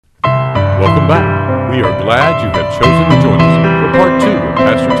glad you have chosen to join us for part 2 of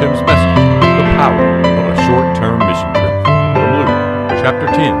Pastor Tim's message, The Power of a Short-Term Mission Trip, from Luke chapter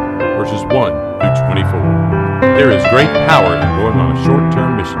 10, verses 1 through 24. There is great power in going on a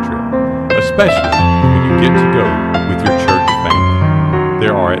short-term mission trip, especially when you get to go with your church family.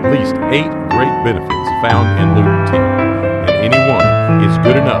 There are at least 8 great benefits found in Luke 10, and any one is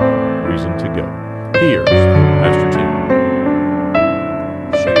good enough reason to go. Here's Pastor Tim.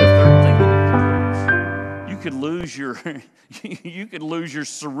 You could lose your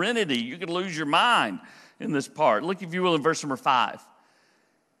serenity. You could lose your mind in this part. Look, if you will, in verse number 5.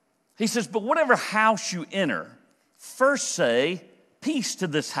 He says, but whatever house you enter, first say, peace to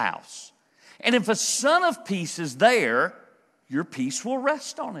this house. And if a son of peace is there, your peace will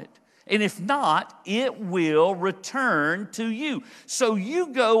rest on it. And if not, it will return to you. So you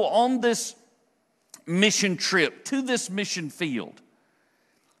go on this mission trip to this mission field.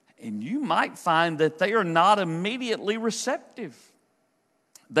 And you might find that they are not immediately receptive.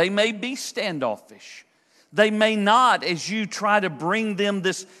 They may be standoffish. They may not, as you try to bring them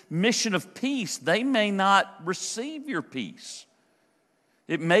this mission of peace, they may not receive your peace.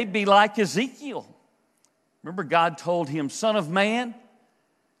 It may be like Ezekiel. Remember, God told him, Son of man,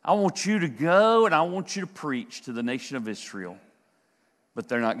 I want you to go and I want you to preach to the nation of Israel. But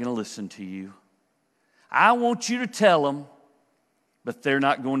they're not going to listen to you. I want you to tell them, but they're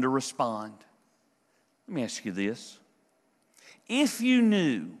not going to respond. Let me ask you this. If you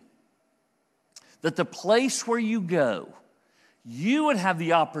knew that the place where you go, you would have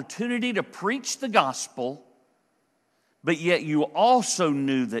the opportunity to preach the gospel, but yet you also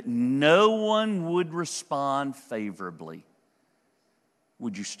knew that no one would respond favorably,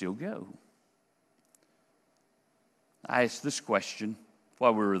 would you still go? I asked this question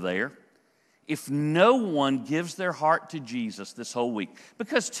while we were there. If no one gives their heart to Jesus this whole week,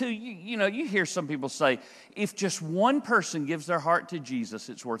 because too, you hear some people say, if just one person gives their heart to Jesus,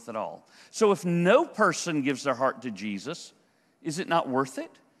 it's worth it all. So if no person gives their heart to Jesus, is it not worth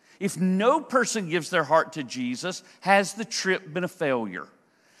it? If no person gives their heart to Jesus, has the trip been a failure?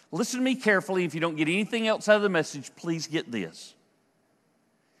 Listen to me carefully. If you don't get anything else out of the message, please get this.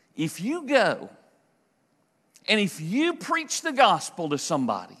 If you go, and if you preach the gospel to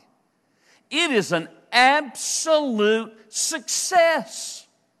somebody, it is an absolute success.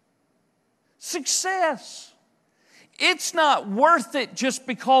 Success. It's not worth it just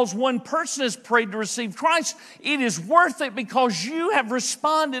because one person has prayed to receive Christ. It is worth it because you have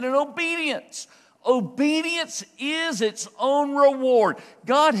responded in obedience. Obedience is its own reward.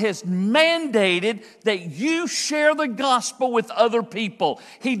 God has mandated that you share the gospel with other people.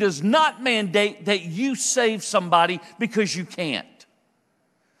 He does not mandate that you save somebody because you can't.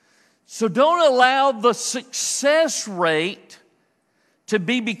 So don't allow the success rate to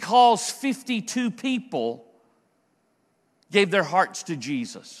be because 52 people gave their hearts to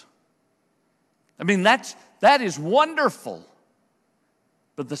Jesus. I mean, that is wonderful.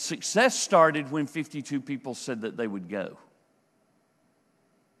 But the success started when 52 people said that they would go.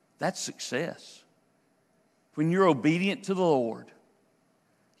 That's success. When you're obedient to the Lord,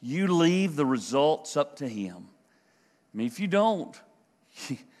 you leave the results up to Him. I mean, if you don't,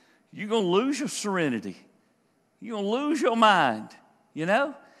 you're going to lose your serenity. You're going to lose your mind,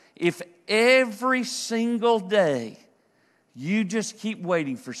 If every single day you just keep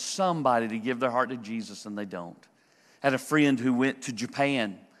waiting for somebody to give their heart to Jesus and they don't. I had a friend who went to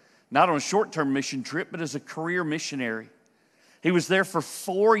Japan, not on a short-term mission trip, but as a career missionary. He was there for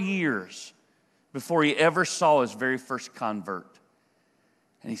 4 years before he ever saw his very first convert.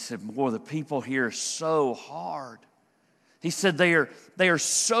 And he said, boy, the people here are so hard. He said they are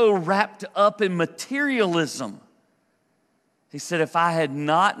so wrapped up in materialism. He said, if I had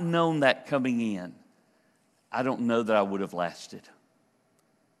not known that coming in, I don't know that I would have lasted.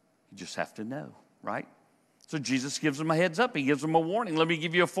 You just have to know, right? So Jesus gives them a heads up. He gives them a warning. Let me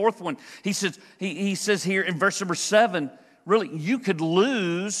give you a fourth one. He says here in verse number 7, really, you could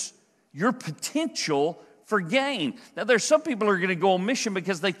lose your potential for gain. Now, there's some people who are going to go on mission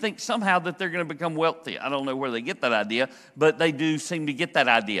because they think somehow that they're going to become wealthy. I don't know where they get that idea, but they do seem to get that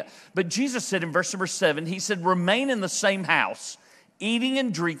idea. But Jesus said in verse number 7, He said, remain in the same house, eating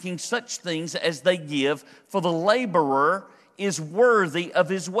and drinking such things as they give, for the laborer is worthy of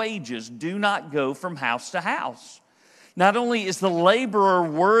his wages. Do not go from house to house. Not only is the laborer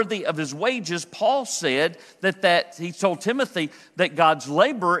worthy of his wages, Paul said that he told Timothy that God's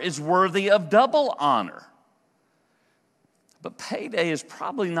laborer is worthy of double honor. But payday is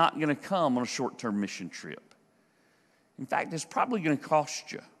probably not going to come on a short-term mission trip. In fact, it's probably going to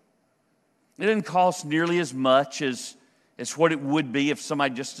cost you. It didn't cost nearly as much as It's what it would be if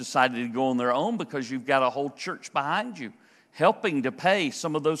somebody just decided to go on their own, because you've got a whole church behind you helping to pay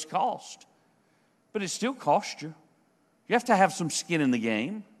some of those costs. But it still costs you. You have to have some skin in the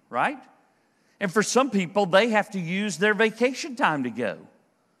game, right? And for some people, they have to use their vacation time to go.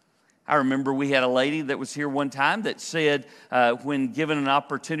 I remember we had a lady that was here one time that said, when given an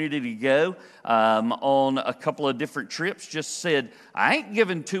opportunity to go on a couple of different trips, just said, I ain't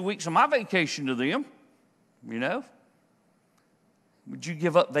giving 2 weeks of my vacation to them, you know. Would you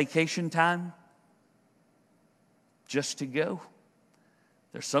give up vacation time just to go?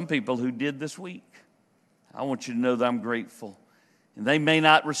 There's some people who did this week. I want you to know that I'm grateful. And they may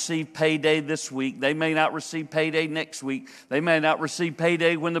not receive payday this week. They may not receive payday next week. They may not receive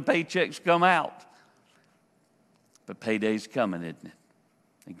payday when the paychecks come out. But payday's coming, isn't it?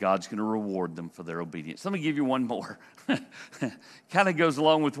 And God's going to reward them for their obedience. Let me give you one more. Kind of goes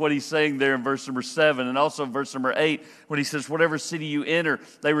along with what he's saying there in verse number 7 and also verse number 8 when he says, whatever city you enter,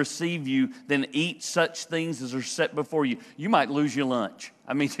 they receive you, then eat such things as are set before you. You might lose your lunch.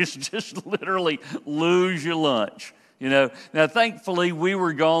 I mean, just literally lose your lunch. You know, now thankfully we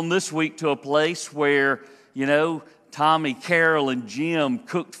were gone this week to a place where, you know, Tommy, Carol, and Jim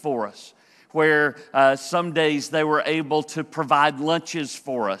cooked for us, where some days they were able to provide lunches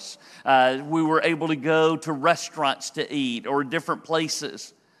for us. We were able to go to restaurants to eat or different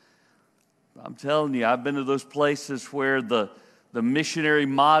places. I'm telling you, I've been to those places where the missionary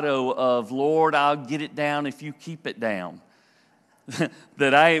motto of, Lord, I'll get it down if you keep it down,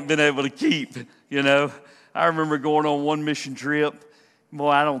 that I ain't been able to keep, you know. I remember going on one mission trip. Boy,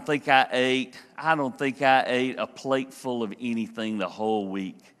 I don't think I ate a plate full of anything the whole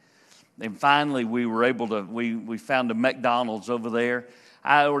week. And finally, we were able to, we found a McDonald's over there.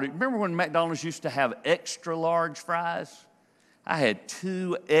 Remember when McDonald's used to have extra large fries? I had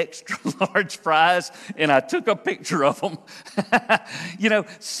 2 extra large fries, and I took a picture of them. You know,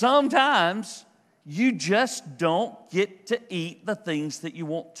 sometimes you just don't get to eat the things that you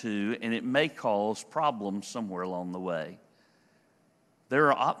want to, and it may cause problems somewhere along the way. There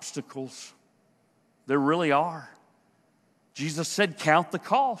are obstacles. There really are. Jesus said, count the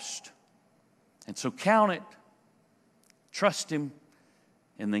cost. And so count it, trust him,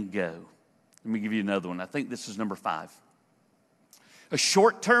 and then go. Let me give you another one. I think this is number 5. A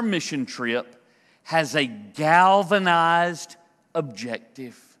short-term mission trip has a galvanized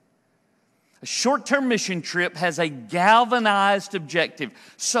objective. A short-term mission trip has a galvanized objective.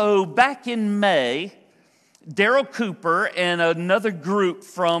 So back in May, Daryl Cooper and another group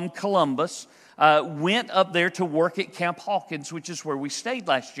from Columbus went up there to work at Camp Hawkins, which is where we stayed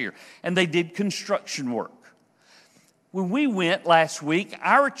last year. And they did construction work. When we went last week,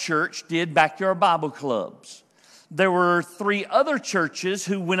 our church did backyard Bible clubs. There were 3 other churches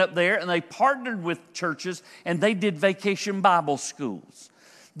who went up there, and they partnered with churches, and they did vacation Bible schools.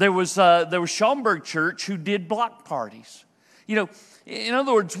 There was Schaumburg Church who did block parties. You know, in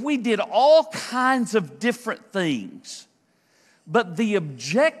other words, we did all kinds of different things. But the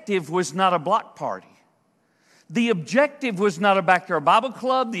objective was not a block party. The objective was not a backyard Bible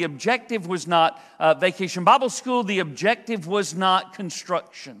club. The objective was not vacation Bible school. The objective was not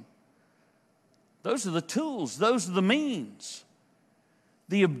construction. Those are the tools. Those are the means.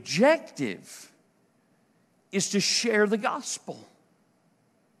 The objective is to share the gospel.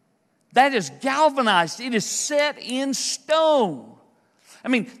 That is galvanized. It is set in stone. I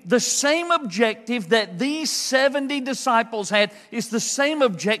mean, the same objective that these 70 disciples had is the same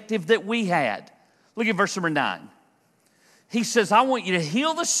objective that we had. Look at verse number 9. He says, I want you to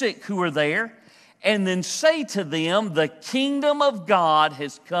heal the sick who are there, and then say to them, the kingdom of God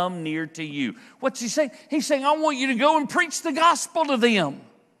has come near to you. What's he saying? He's saying, I want you to go and preach the gospel to them.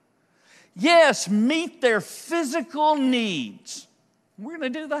 Yes, meet their physical needs. We're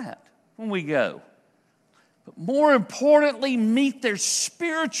going to do that when we go. But more importantly, meet their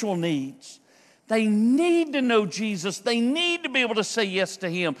spiritual needs. They need to know Jesus. They need to be able to say yes to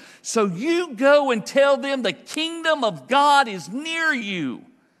him. So you go and tell them the kingdom of God is near you.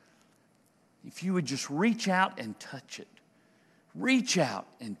 If you would just reach out and touch it. Reach out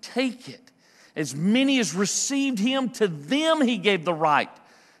and take it. As many as received him, to them he gave the right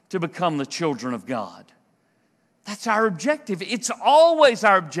to become the children of God. That's our objective. It's always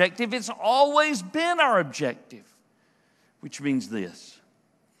our objective. It's always been our objective. Which means this.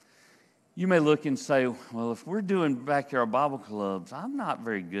 You may look and say, well, if we're doing backyard Bible clubs, I'm not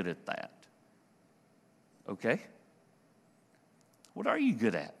very good at that. Okay. What are you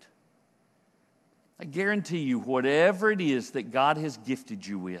good at? I guarantee you, whatever it is that God has gifted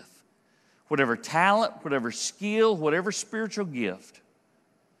you with, whatever talent, whatever skill, whatever spiritual gift,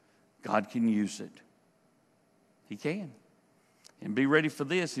 God can use it. He can. And be ready for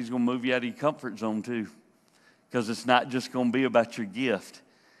this. He's going to move you out of your comfort zone too. Because it's not just going to be about your gift.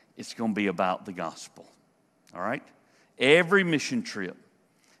 It's going to be about the gospel. All right? Every mission trip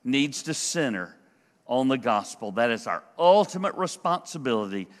needs to center on the gospel. That is our ultimate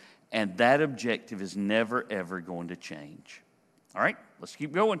responsibility. And that objective is never, ever going to change. All right? Let's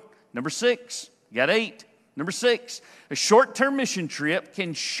keep going. Number 6. You got 8. Number 6. A short-term mission trip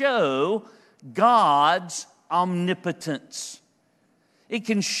can show God's omnipotence. It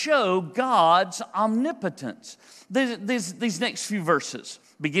can show God's omnipotence. These next few verses,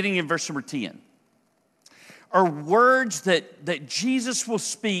 beginning in verse number 10, are words that Jesus will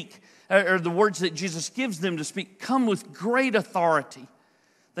speak, or the words that Jesus gives them to speak, come with great authority.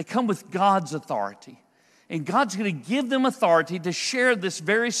 They come with God's authority. And God's going to give them authority to share this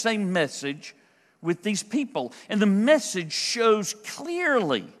very same message with these people. And the message shows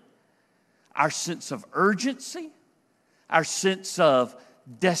clearly our sense of urgency, our sense of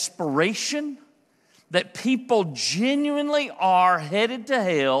desperation, that people genuinely are headed to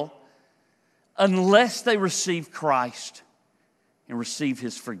hell unless they receive Christ and receive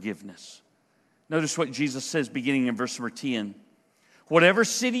His forgiveness. Notice what Jesus says beginning in verse number 10. Whatever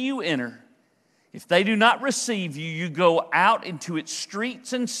city you enter, if they do not receive you, you go out into its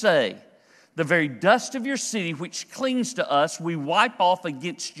streets and say, the very dust of your city which clings to us, we wipe off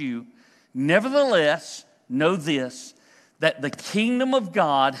against you. Nevertheless, know this, that the kingdom of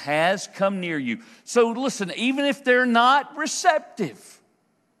God has come near you. So listen, even if they're not receptive,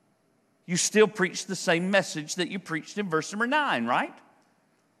 you still preach the same message that you preached in verse number 9, right?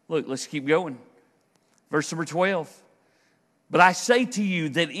 Look, let's keep going. Verse number 12. But I say to you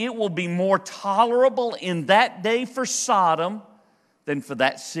that it will be more tolerable in that day for Sodom than for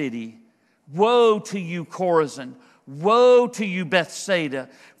that city. Woe to you, Chorazin! Woe to you, Bethsaida!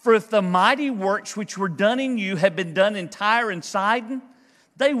 For if the mighty works which were done in you had been done in Tyre and Sidon,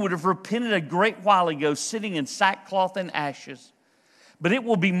 they would have repented a great while ago, sitting in sackcloth and ashes. But it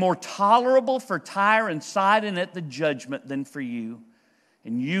will be more tolerable for Tyre and Sidon at the judgment than for you.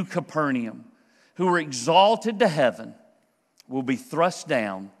 And you, Capernaum, who are exalted to heaven, will be thrust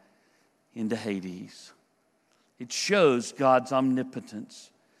down into Hades. It shows God's omnipotence.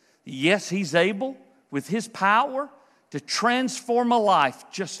 Yes, He's able, with His power, to transform a life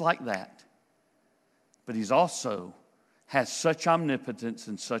just like that. But He's also has such omnipotence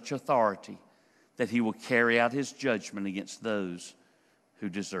and such authority that He will carry out His judgment against those who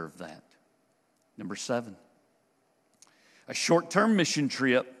deserve that. Number 7. A short-term mission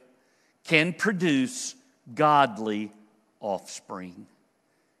trip can produce godly offspring.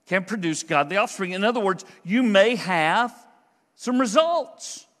 Can produce godly offspring. In other words, you may have some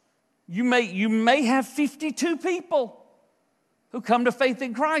results. You may have 52 people who come to faith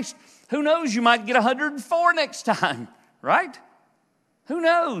in Christ. Who knows? You might get 104 next time, right? Who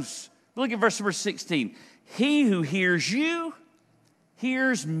knows? Look at verse number 16. He who hears you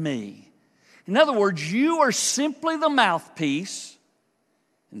hears me. In other words, you are simply the mouthpiece,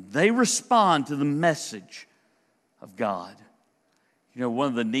 and they respond to the message of God. You know, one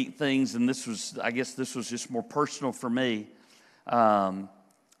of the neat things, and I guess this was just more personal for me,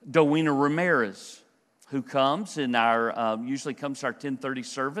 Dowena Ramirez, who comes in usually comes to our 10:30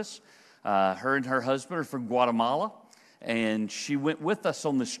 service. Her and her husband are from Guatemala, and she went with us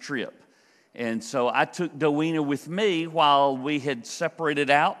on this trip. And so I took Dowena with me while we had separated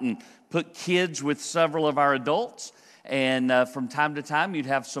out and put kids with several of our adults. And from time to time, you'd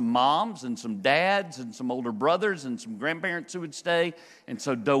have some moms and some dads and some older brothers and some grandparents who would stay. And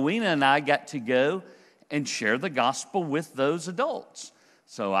so Dowena and I got to go and share the gospel with those adults.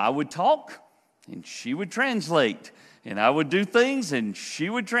 So I would talk, and she would translate. And I would do things, and she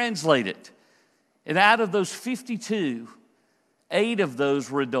would translate it. And out of those 52, 8 of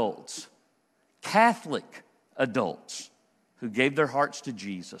those were adults, Catholic adults, who gave their hearts to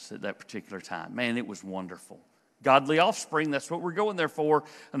Jesus at that particular time. Man, it was wonderful. Godly offspring, that's what we're going there for.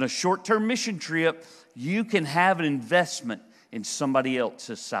 On a short-term mission trip, you can have an investment in somebody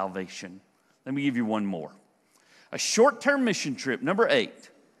else's salvation. Let me give you one more. A short-term mission trip, number 8,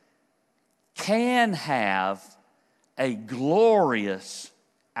 can have a glorious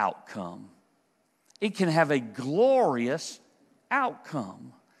outcome. It can have a glorious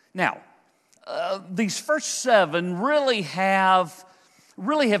outcome. Now, these first 7 really have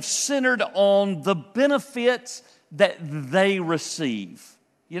centered on the benefits that they receive,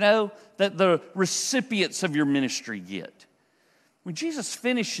 that the recipients of your ministry get. When Jesus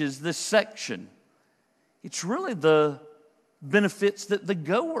finishes this section, it's really the benefits that the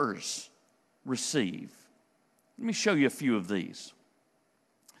goers receive. Let me show you a few of these.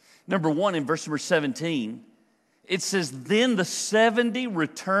 Number 1, in verse number 17, It says, then the 70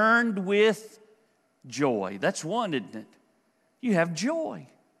 returned with joy. That's one, isn't it? You have joy.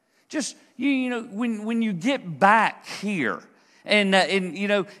 Just, you know, when you get back here and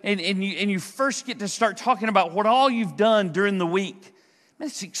you first get to start talking about what all you've done during the week, man,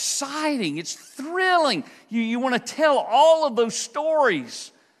 it's exciting. It's thrilling. You want to tell all of those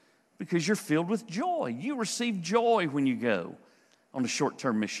stories because you're filled with joy. You receive joy when you go on a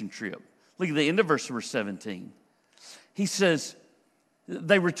short-term mission trip. Look at the end of verse number 17. He says,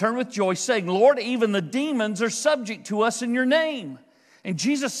 they return with joy, saying, Lord, even the demons are subject to us in your name. And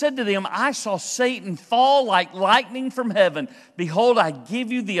Jesus said to them, I saw Satan fall like lightning from heaven. Behold, I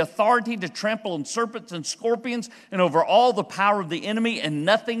give you the authority to trample on serpents and scorpions and over all the power of the enemy, and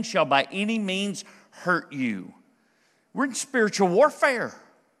nothing shall by any means hurt you. We're in spiritual warfare.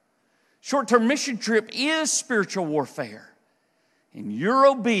 Short-term mission trip is spiritual warfare. And your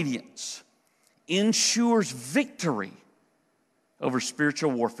obedience ensures victory over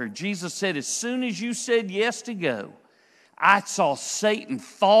spiritual warfare. Jesus said, as soon as you said yes to go, I saw Satan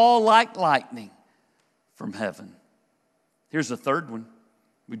fall like lightning from heaven. Here's the third one.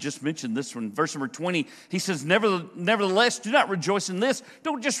 We just mentioned this one. Verse number 20, he says, nevertheless, do not rejoice in this.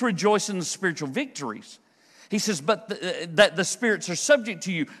 Don't just rejoice in the spiritual victories. He says, but that the spirits are subject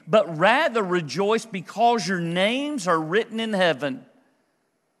to you, but rather rejoice because your names are written in heaven.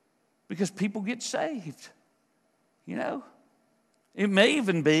 Because people get saved, you know. It may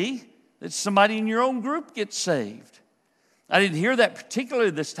even be that somebody in your own group gets saved. I didn't hear that particularly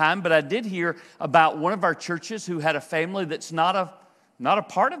this time, but I did hear about one of our churches who had a family that's not a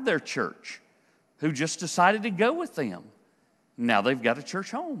part of their church, who just decided to go with them. Now they've got a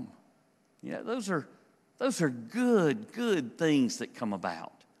church home. Yeah, those are good things that come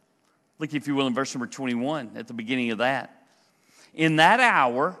about. Look, if you will, in verse number 21, at the beginning of that. In that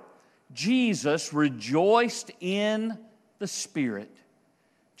hour, Jesus rejoiced in the Spirit.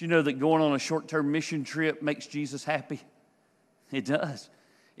 Do you know that going on a short-term mission trip makes Jesus happy? It does.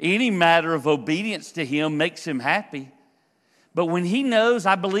 Any matter of obedience to Him makes Him happy. But when He knows,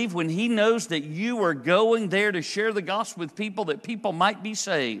 I believe when He knows that you are going there to share the gospel with people, that people might be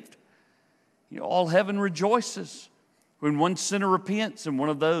saved, you know, all heaven rejoices when one sinner repents, and one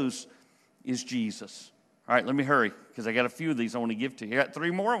of those is Jesus. All right, let me hurry, because I got a few of these I want to give to you. I got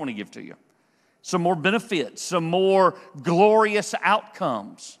 3 more I want to give to you. Some more benefits, some more glorious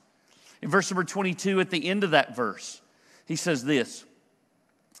outcomes. In verse number 22, at the end of that verse, he says this.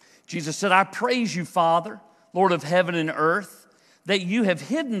 Jesus said, I praise you, Father, Lord of heaven and earth, that you have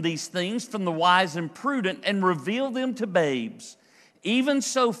hidden these things from the wise and prudent and revealed them to babes. Even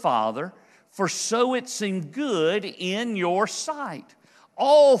so, Father, for so it seemed good in your sight.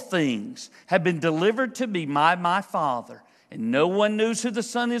 All things have been delivered to me by my Father. And no one knows who the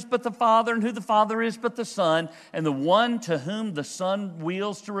Son is but the Father, and who the Father is but the Son, and the one to whom the Son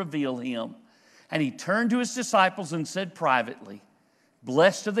wills to reveal him. And he turned to his disciples and said privately,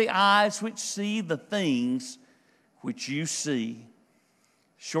 blessed are the eyes which see the things which you see.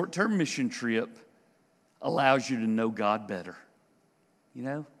 Short-term mission trip allows you to know God better. You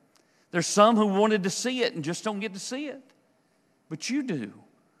know, there's some who wanted to see it and just don't get to see it. But you do.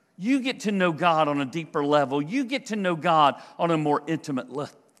 You get to know God on a deeper level. You get to know God on a more intimate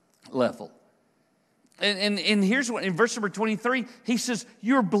level. And here's what, in verse number 23, he says,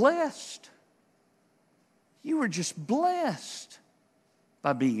 you're blessed. You are just blessed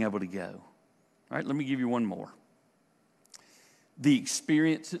by being able to go. All right, let me give you one more. The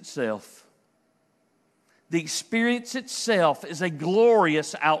experience itself. The experience itself is a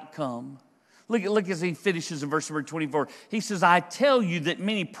glorious outcome. Look as he finishes in verse number 24. He says, I tell you that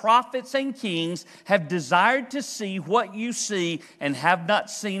many prophets and kings have desired to see what you see and have not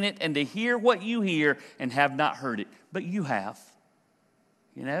seen it, and to hear what you hear and have not heard it. But you have.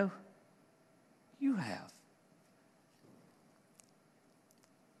 You know? You have.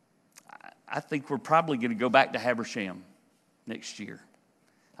 I think we're probably going to go back to Habersham next year.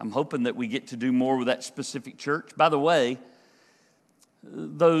 I'm hoping that we get to do more with that specific church. By the way,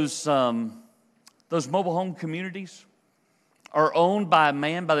 those mobile home communities are owned by a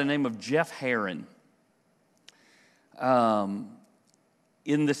man by the name of Jeff Herron.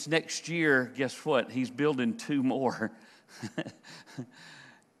 In this next year, guess what? He's building 2 more.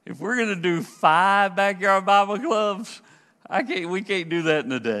 If we're going to do 5 backyard Bible clubs, we can't do that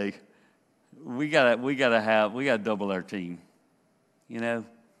in a day. We gotta double our team. You know?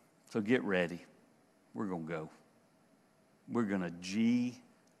 So get ready. We're going to go. We're going to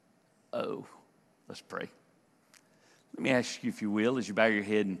G-O. Let's pray. Let me ask you, if you will, as you bow your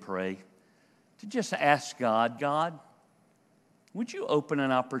head and pray, to just ask God, would you open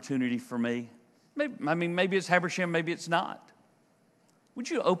an opportunity for me? Maybe it's Habersham, maybe it's not. Would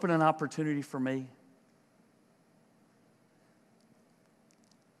you open an opportunity for me?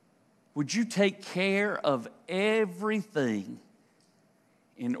 Would you take care of everything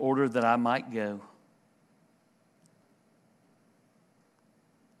in order that I might go?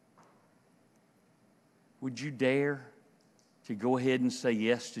 Would you dare to go ahead and say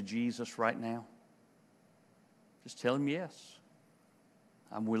yes to Jesus right now? Just tell him yes.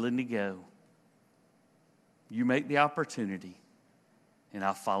 I'm willing to go. You make the opportunity, and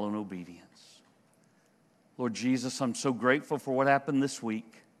I'll follow in obedience. Lord Jesus, I'm so grateful for what happened this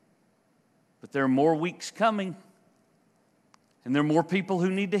week. But there are more weeks coming, and there are more people who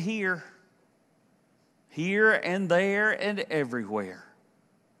need to hear, here and there and everywhere.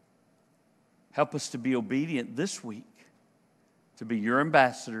 Help us to be obedient this week, to be your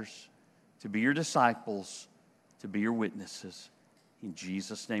ambassadors, to be your disciples, to be your witnesses. In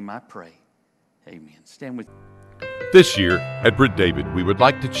Jesus' name I pray. Amen. Stand with me. This year at Britt David, we would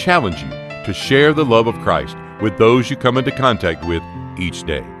like to challenge you to share the love of Christ with those you come into contact with each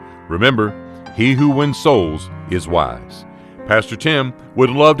day. Remember, he who wins souls is wise. Pastor Tim would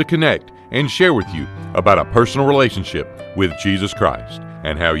love to connect and share with you about a personal relationship with Jesus Christ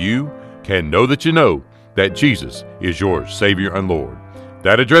and how you can know that Jesus is your Savior and Lord.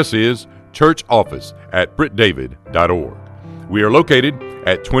 That address is churchoffice@brittdavid.org. We are located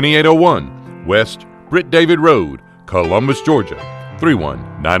at 2801 West Britt David Road, Columbus, Georgia,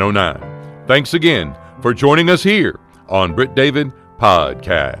 31909. Thanks again for joining us here on Britt David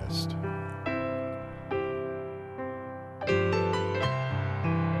Podcast.